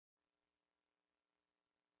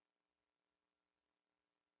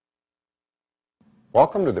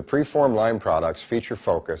Welcome to the Preform Line Products feature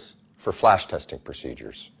focus for flash testing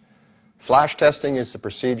procedures. Flash testing is the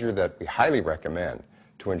procedure that we highly recommend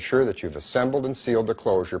to ensure that you've assembled and sealed the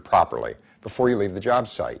closure properly before you leave the job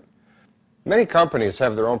site. Many companies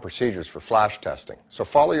have their own procedures for flash testing, so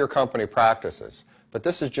follow your company practices, but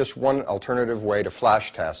this is just one alternative way to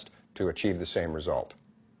flash test to achieve the same result.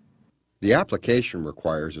 The application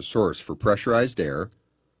requires a source for pressurized air,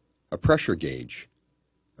 a pressure gauge,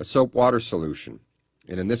 a soap water solution,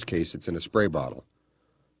 and in this case it's in a spray bottle,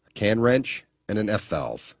 a can wrench, and an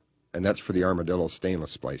F-valve, and that's for the Armadillo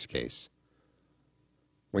stainless splice case.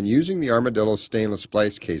 When using the Armadillo stainless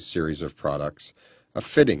splice case series of products, a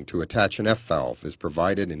fitting to attach an F-valve is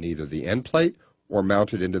provided in either the end plate or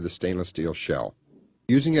mounted into the stainless steel shell.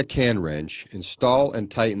 Using a can wrench, install and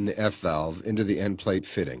tighten the F-valve into the end plate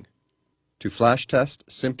fitting. To flash test,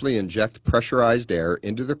 simply inject pressurized air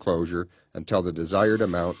into the closure until the desired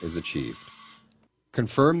amount is achieved.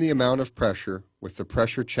 Confirm the amount of pressure with the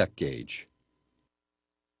pressure check gauge.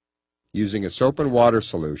 Using a soap and water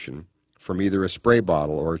solution from either a spray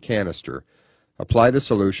bottle or a canister, apply the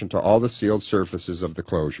solution to all the sealed surfaces of the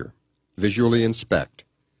closure. Visually inspect.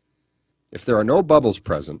 If there are no bubbles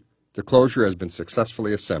present, the closure has been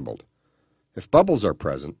successfully assembled. If bubbles are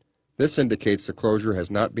present, this indicates the closure has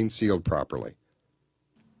not been sealed properly.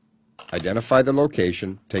 Identify the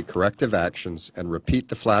location, take corrective actions, and repeat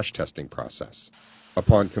the flash testing process.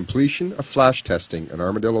 Upon completion of flash testing an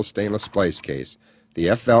Armadillo stainless splice case, the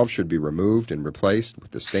F-valve should be removed and replaced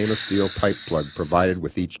with the stainless steel pipe plug provided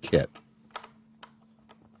with each kit.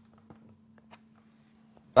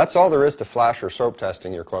 That's all there is to flash or soap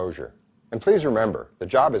testing your closure. And please remember, the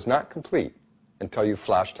job is not complete until you've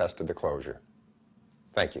flash tested the closure.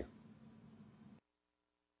 Thank you.